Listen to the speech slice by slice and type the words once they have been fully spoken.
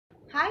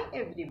Hi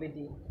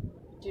everybody.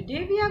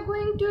 Today we are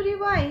going to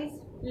revise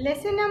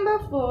lesson number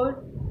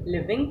 4,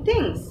 Living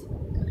Things.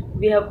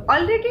 We have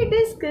already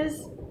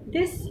discussed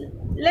this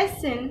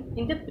lesson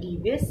in the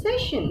previous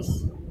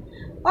sessions.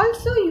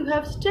 Also, you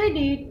have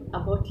studied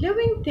about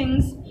living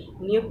things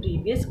in your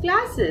previous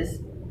classes,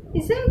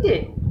 isn't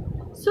it?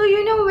 So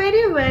you know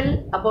very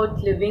well about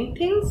living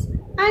things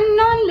and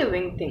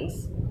non-living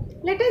things.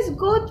 Let us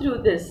go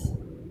through this.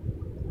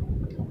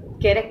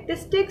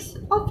 Characteristics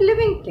of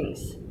living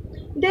things.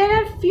 There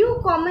are few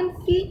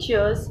common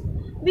features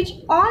which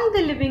all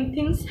the living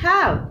things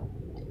have.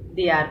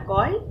 They are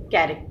called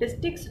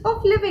characteristics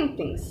of living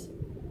things.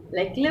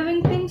 Like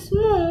living things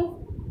move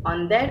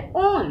on their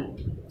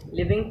own.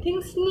 Living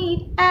things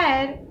need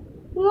air,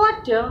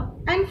 water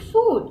and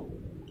food.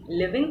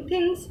 Living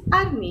things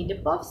are made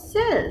up of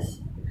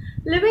cells.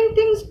 Living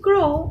things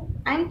grow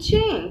and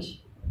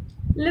change.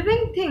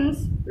 Living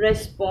things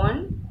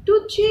respond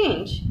to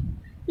change.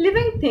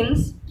 Living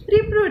things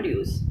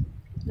reproduce.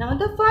 Now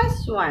the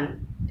first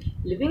one,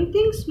 living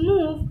things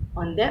move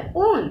on their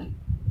own.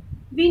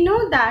 We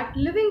know that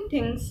living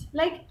things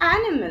like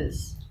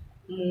animals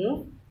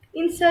move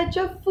in search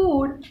of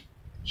food,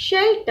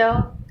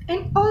 shelter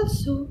and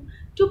also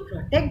to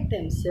protect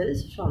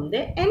themselves from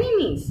their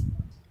enemies.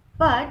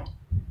 But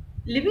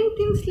living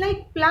things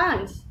like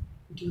plants,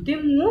 do they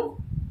move?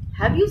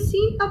 Have you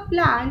seen a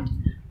plant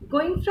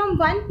going from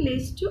one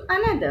place to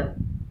another?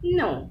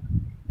 No,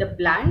 the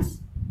plants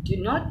do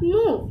not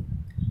move.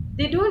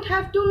 They don't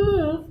have to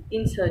move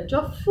in search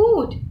of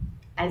food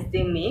as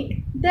they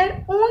make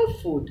their own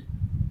food.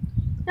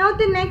 Now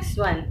the next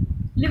one.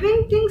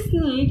 Living things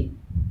need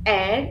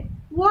air,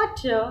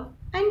 water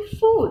and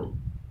food.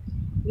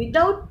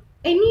 Without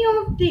any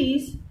of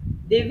these,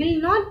 they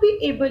will not be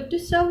able to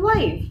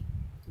survive.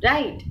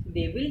 Right?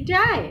 They will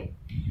die.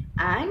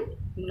 And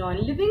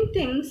non-living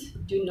things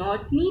do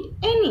not need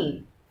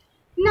any.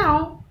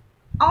 Now,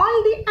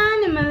 all the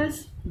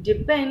animals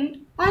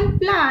depend on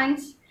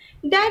plants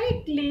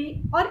directly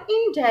or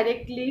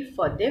indirectly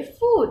for their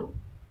food,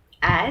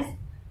 as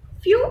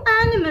few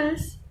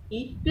animals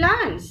eat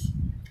plants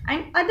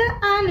and other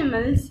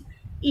animals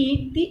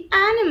eat the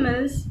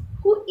animals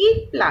who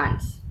eat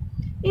plants.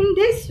 In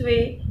this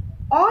way,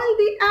 all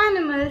the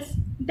animals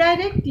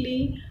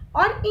directly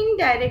or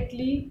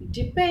indirectly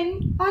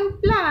depend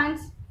on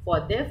plants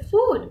for their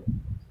food.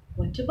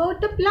 What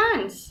about the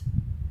plants?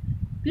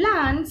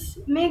 Plants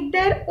make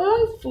their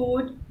own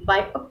food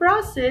by a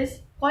process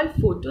called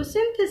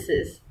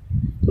photosynthesis.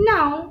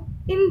 Now,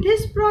 in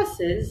this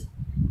process,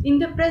 in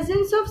the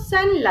presence of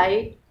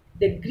sunlight,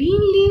 the green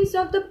leaves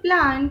of the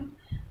plant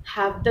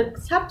have the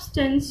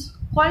substance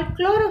called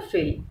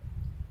chlorophyll,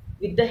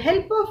 with the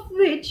help of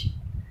which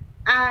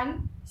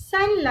and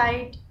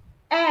sunlight,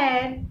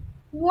 air,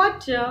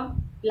 water,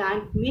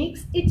 plant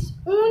makes its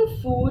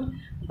own food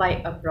by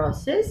a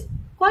process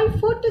called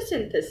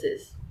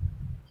photosynthesis.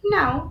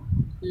 Now,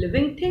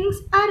 living things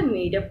are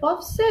made up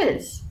of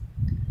cells.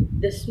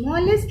 The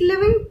smallest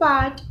living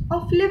part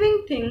of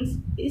living things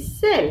is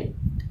cell.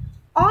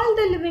 All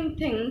the living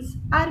things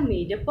are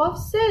made up of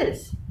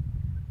cells.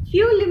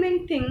 Few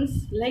living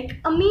things like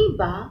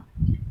amoeba,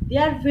 they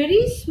are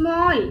very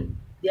small.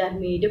 They are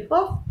made up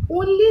of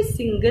only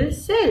single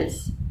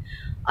cells.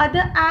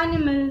 Other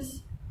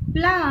animals,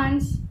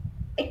 plants,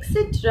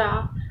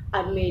 etc.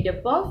 are made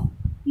up of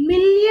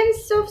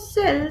millions of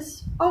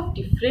cells of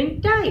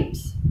different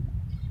types.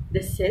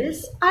 The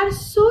cells are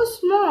so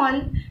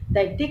small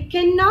that they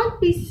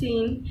cannot be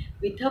seen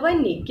with our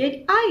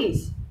naked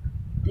eyes.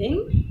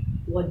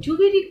 Then, what do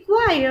we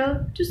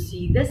require to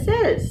see the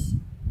cells?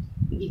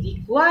 We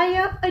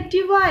require a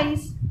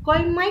device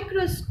called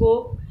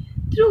microscope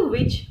through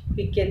which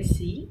we can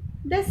see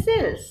the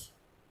cells.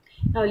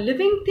 Now,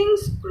 living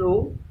things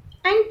grow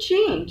and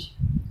change.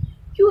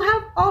 You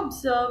have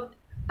observed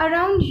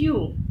around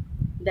you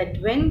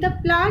that when the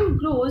plant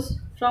grows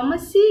from a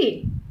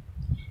seed,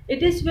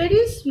 it is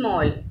very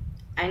small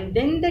and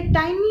then the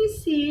tiny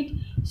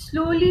seed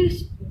slowly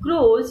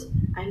grows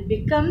and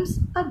becomes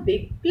a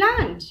big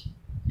plant.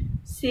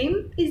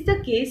 Same is the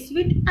case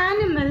with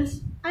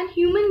animals and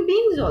human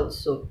beings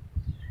also.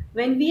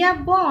 When we are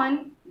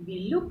born,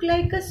 we look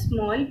like a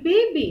small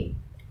baby.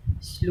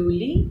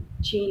 Slowly,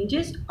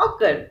 changes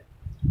occur.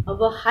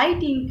 Our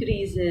height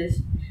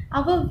increases,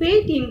 our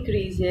weight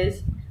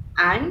increases,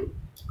 and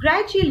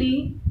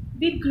gradually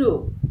we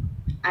grow.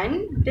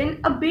 And then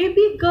a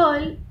baby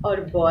girl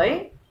or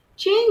boy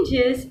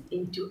changes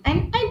into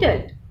an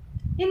adult.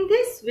 In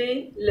this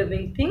way,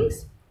 living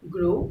things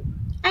grow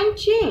and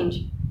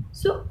change.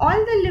 So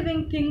all the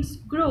living things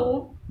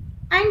grow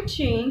and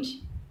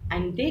change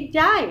and they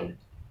die.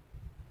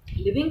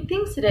 Living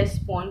things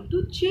respond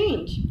to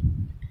change.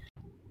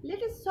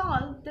 Let us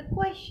solve the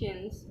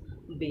questions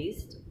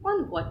based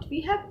on what we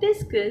have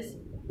discussed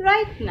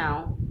right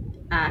now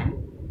and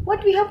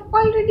what we have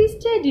already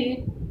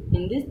studied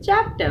in this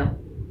chapter.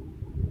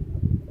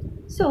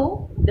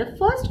 So, the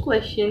first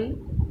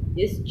question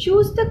is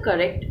choose the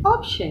correct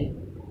option.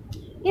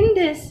 In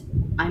this,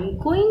 I am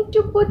going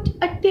to put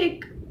a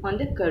tick on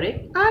the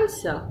correct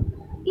answer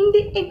In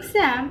the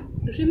exam,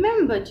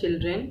 remember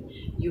children,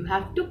 you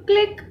have to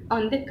click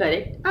on the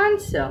correct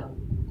answer.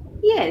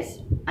 Yes,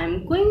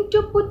 I'm going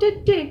to put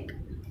a tick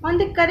on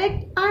the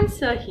correct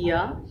answer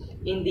here.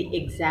 In the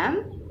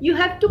exam, you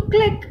have to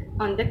click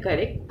on the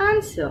correct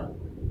answer.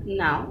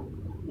 Now,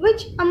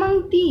 which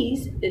among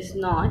these is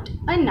not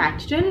a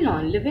natural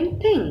non-living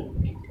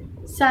thing?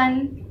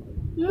 Sun,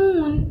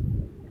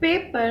 moon,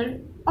 paper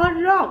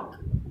or rock?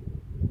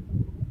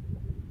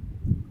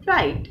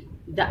 Right,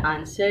 the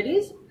answer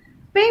is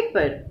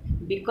paper,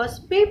 because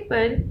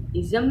paper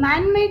is a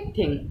man-made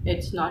thing.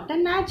 It's not a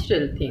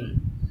natural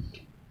thing.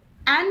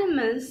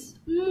 Animals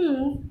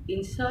move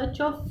in search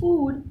of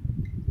food,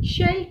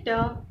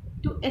 shelter,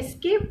 to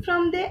escape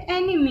from their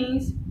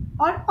enemies,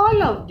 or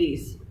all of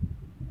these.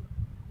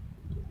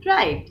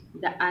 Right,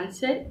 the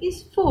answer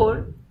is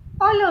 4,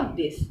 all of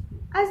this.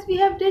 As we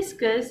have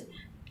discussed,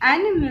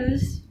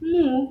 animals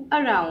move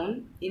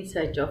around in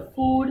search of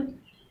food,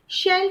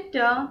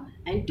 shelter,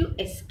 and to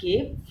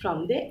escape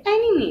from their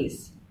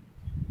enemies.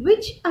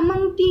 Which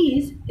among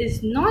these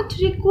is not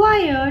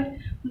required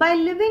by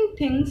living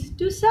things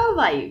to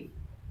survive?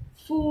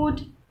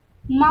 Food,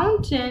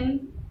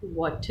 mountain,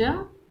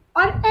 water,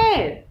 or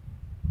air?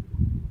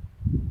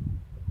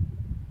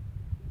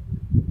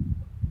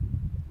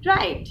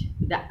 Right,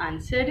 the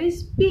answer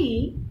is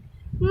B,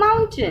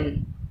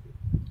 mountain.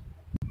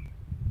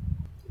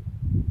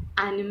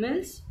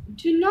 Animals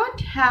do not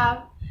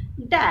have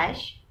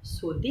dash,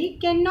 so they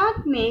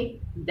cannot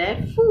make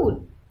their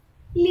food.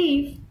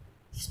 Leaf,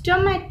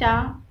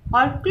 stomata,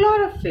 or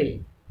chlorophyll?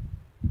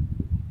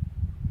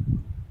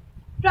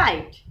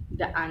 Right,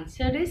 the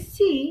answer is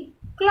C,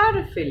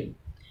 chlorophyll.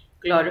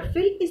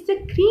 Chlorophyll is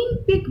the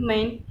green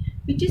pigment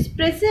which is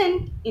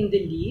present in the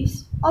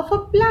leaves of a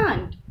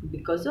plant,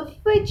 because of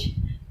which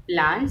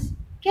plants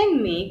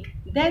can make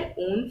their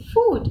own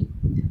food.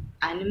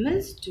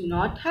 Animals do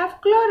not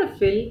have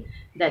chlorophyll,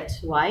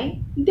 that's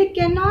why they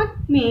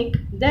cannot make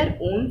their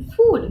own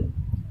food.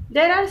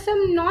 There are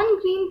some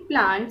non-green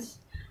plants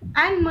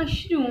and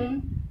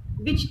mushroom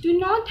which do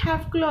not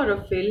have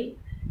chlorophyll,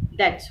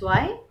 that's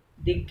why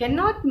they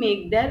cannot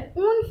make their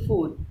own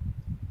food.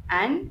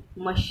 And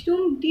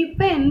mushroom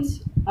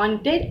depends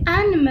on dead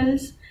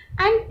animals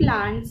and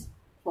plants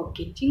for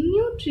getting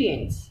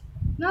nutrients.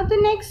 Now the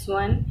next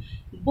one,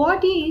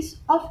 bodies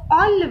of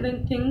all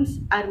living things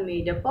are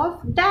made up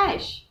of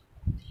dash.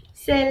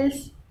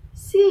 Cells,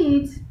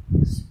 seeds,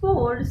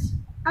 spores,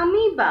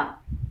 amoeba.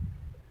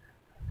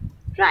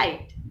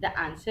 Right, the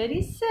answer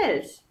is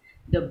cells.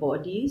 The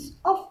bodies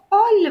of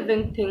all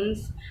living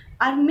things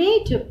are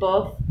made up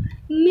of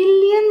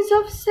millions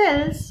of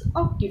cells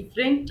of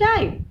different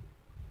type.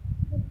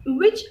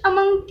 Which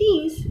among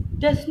these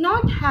does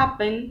not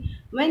happen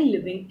when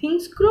living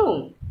things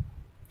grow?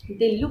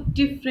 They look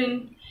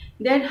different,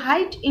 their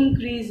height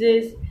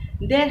increases,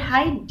 their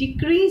height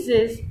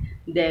decreases,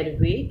 their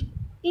weight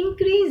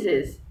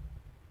increases.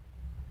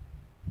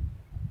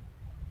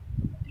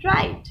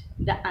 Right,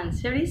 the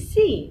answer is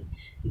C.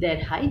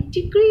 Their height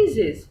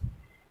decreases.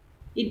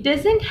 It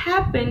doesn't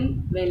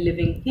happen when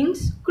living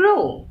things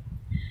grow.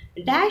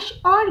 Dash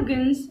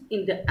organs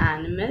in the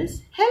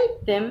animals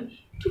help them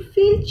to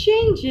feel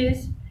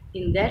changes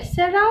in their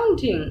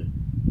surrounding.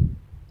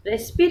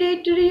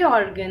 Respiratory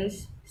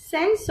organs,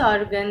 sense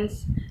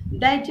organs,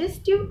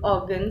 digestive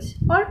organs,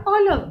 or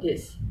all of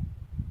this.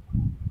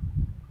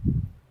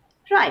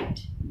 Right,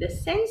 the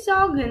sense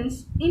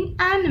organs in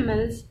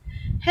animals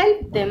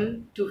help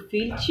them to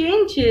feel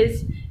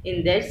changes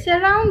in their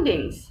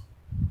surroundings.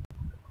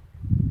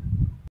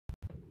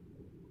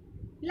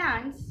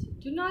 Plants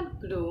do not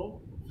grow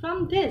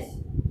from this: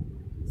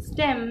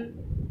 stem,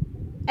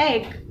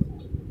 egg,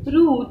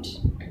 root,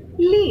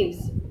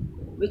 leaves.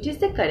 Which is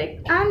the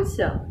correct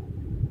answer?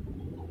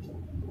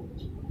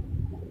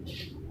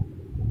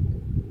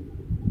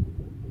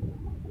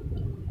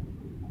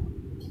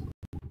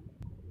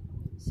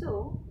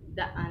 So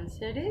the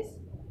answer is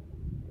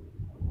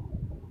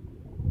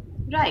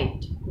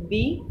right,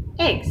 B,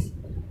 eggs.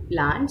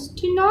 Plants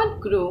do not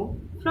grow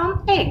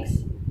from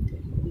eggs.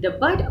 The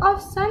bud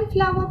of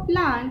sunflower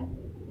plant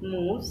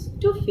moves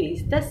to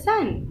face the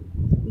sun.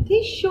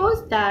 This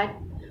shows that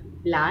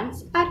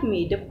plants are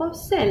made up of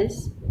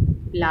cells.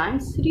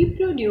 Plants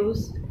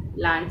reproduce.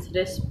 Plants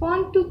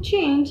respond to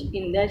change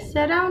in their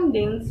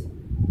surroundings.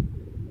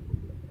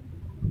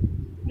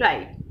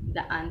 Right,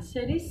 the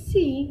answer is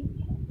C.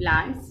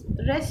 Plants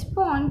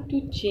respond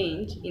to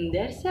change in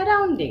their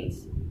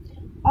surroundings.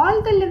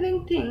 All the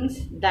living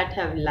things that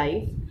have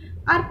life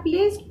are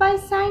placed by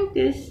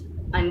scientists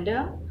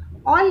under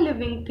all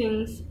living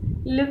things,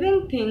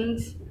 non-living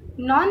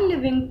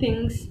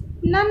things,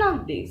 none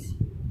of these.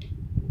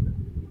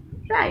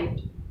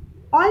 Right.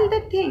 All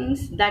the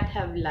things that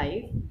have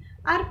life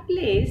are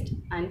placed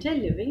under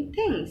living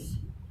things.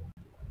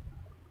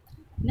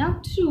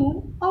 Now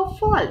true or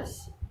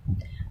false?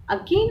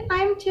 Again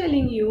I am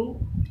telling you,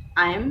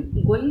 I am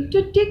going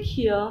to tick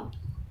here.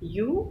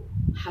 You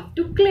have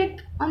to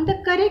click on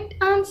the correct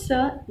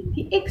answer in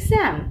the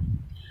exam.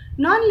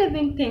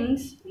 Non-living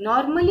things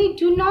normally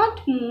do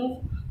not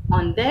move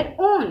on their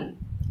own.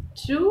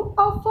 True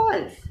or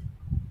false?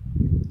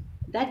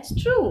 That's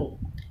true.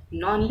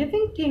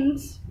 Non-living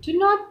things do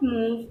not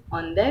move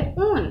on their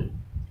own.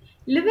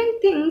 Living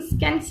things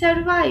can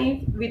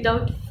survive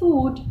without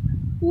food,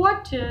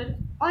 water,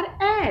 or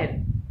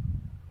air.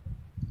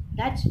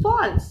 That's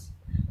false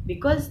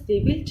because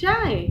they will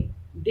try.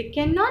 They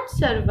cannot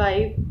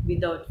survive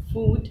without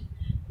food,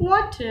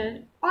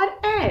 water, or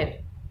air.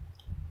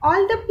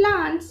 All the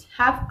plants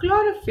have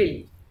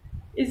chlorophyll.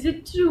 Is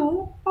it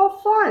true or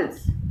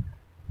false?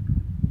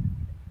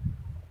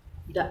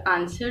 The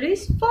answer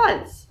is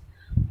false.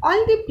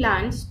 All the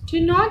plants do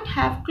not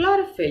have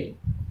chlorophyll.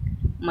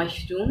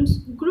 Mushrooms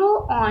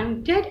grow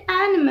on dead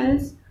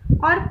animals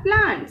or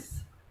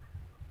plants.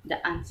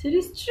 The answer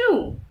is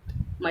true.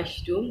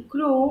 Mushrooms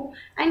grow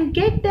and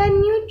get their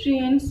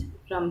nutrients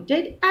from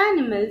dead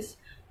animals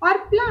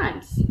or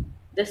plants.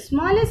 The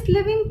smallest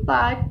living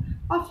part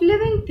of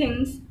living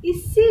things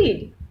is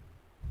seed.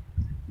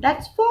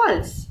 That's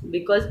false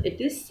because it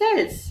is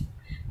cells.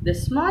 The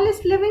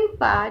smallest living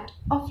part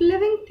of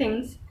living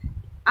things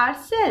are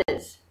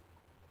cells.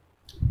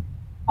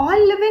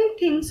 All living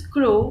things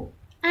grow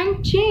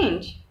and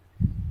change.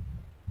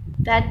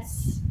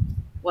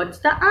 What's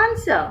the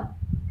answer?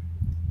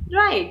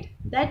 Right,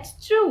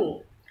 that's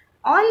true.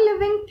 All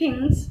living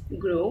things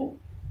grow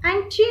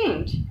and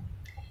change.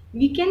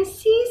 We can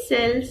see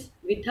cells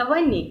with our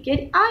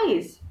naked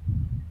eyes.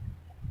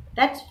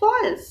 That's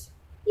false.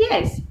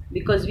 Yes,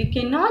 because we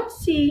cannot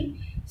see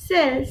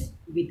cells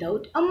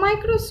without a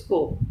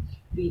microscope.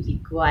 We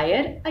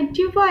require a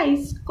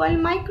device called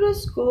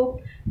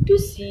microscope to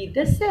see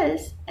the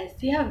cells as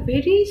they are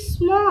very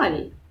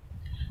small.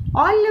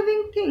 All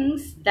living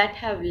things that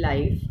have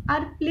life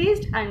are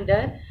placed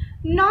under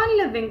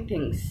non-living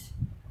things.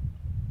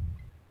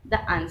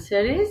 The answer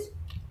is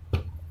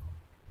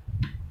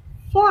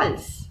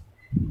false.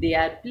 They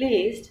are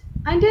placed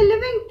under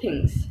living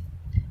things.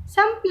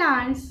 Some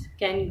plants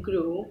can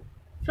grow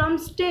from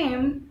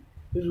stem,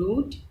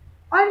 root,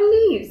 or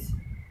leaves.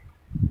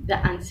 The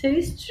answer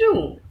is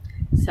true.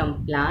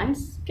 Some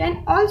plants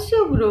can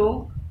also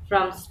grow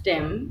from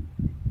stem,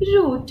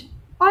 root,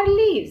 or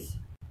leaves.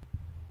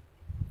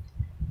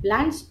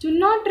 Plants do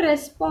not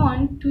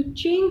respond to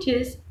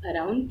changes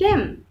around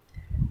them.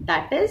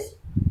 That is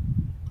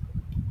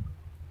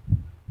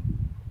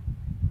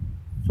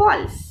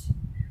false.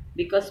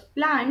 Because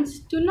plants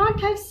do not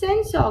have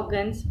sense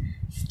organs,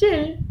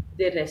 still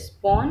they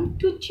respond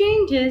to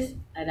changes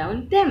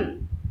around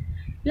them.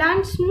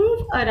 Plants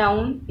move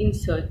around in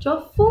search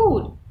of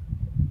food.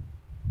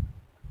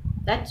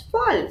 That's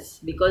false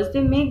because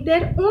they make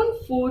their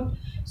own food,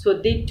 so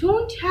they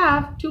don't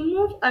have to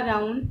move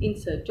around in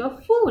search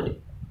of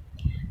food.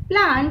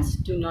 Plants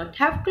do not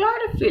have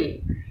chlorophyll.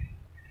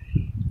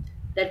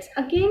 That's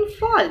again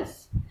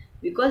false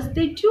because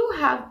they do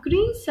have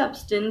green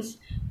substance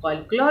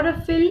called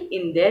chlorophyll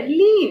in their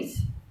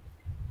leaves.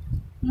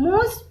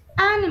 Most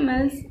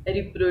animals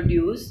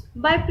reproduce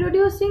by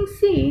producing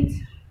seeds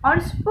or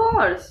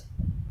spores.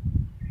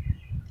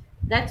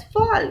 That's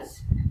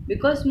false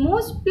because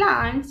most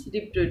plants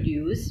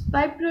reproduce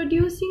by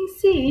producing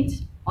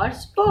seeds or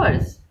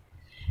spores.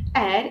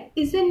 Air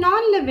is a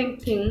non-living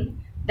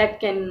thing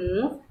that can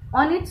move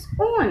on its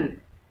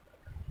own.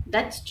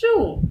 That's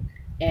true.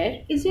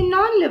 Air is a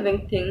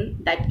non-living thing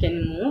that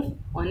can move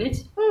on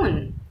its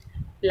own.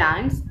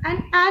 Plants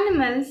and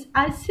animals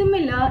are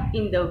similar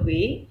in the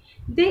way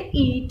they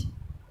eat,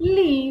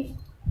 live,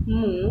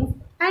 move,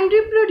 and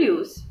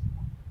reproduce.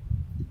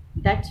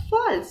 That's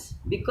false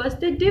because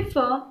they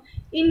differ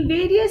in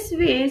various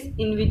ways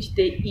in which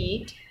they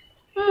eat,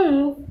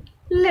 move,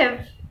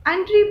 live,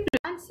 and reproduce.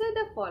 Answer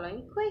the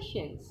following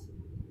questions.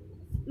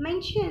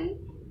 Mention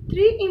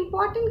 3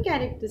 important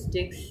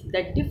characteristics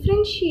that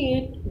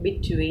differentiate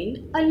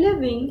between a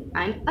living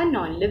and a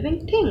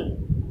non-living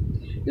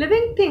thing.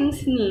 Living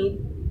things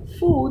need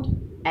food,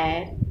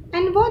 air,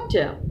 and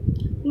water.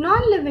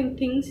 Non-living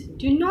things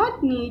do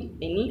not need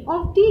any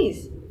of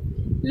these.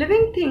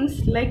 Living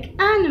things like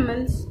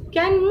animals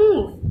can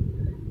move.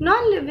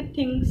 Non-living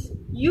things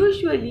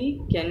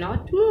usually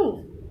cannot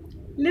move.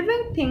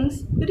 Living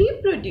things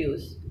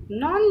reproduce.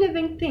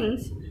 Non-living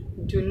things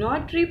do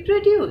not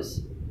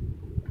reproduce.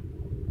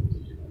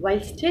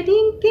 While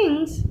studying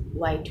things,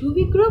 why do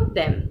we group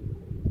them?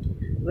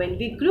 When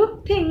we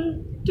group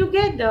things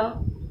together,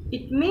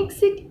 it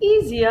makes it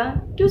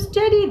easier to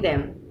study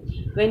them.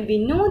 When we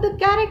know the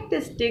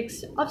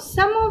characteristics of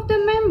some of the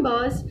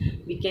members,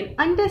 we can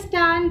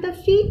understand the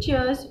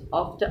features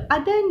of the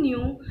other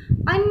new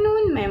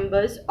unknown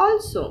members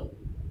also.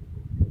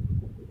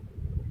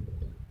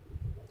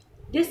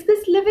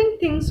 Discuss living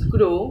things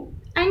grow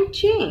and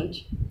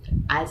change.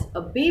 As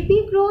a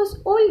baby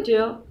grows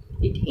older,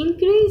 it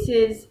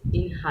increases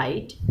in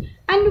height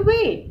and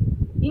weight.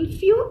 In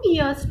few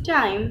years'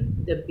 time,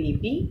 the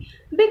baby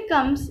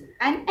becomes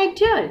an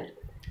adult.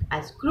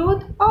 As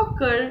growth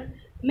occurs,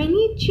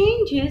 many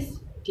changes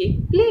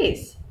take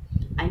place,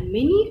 and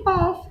many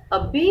of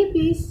a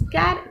baby's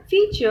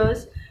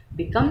features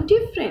become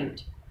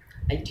different.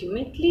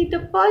 Ultimately, the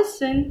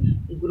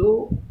person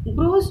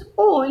grows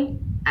old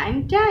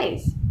and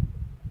dies.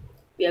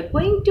 We are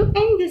going to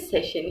end this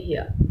session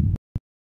here.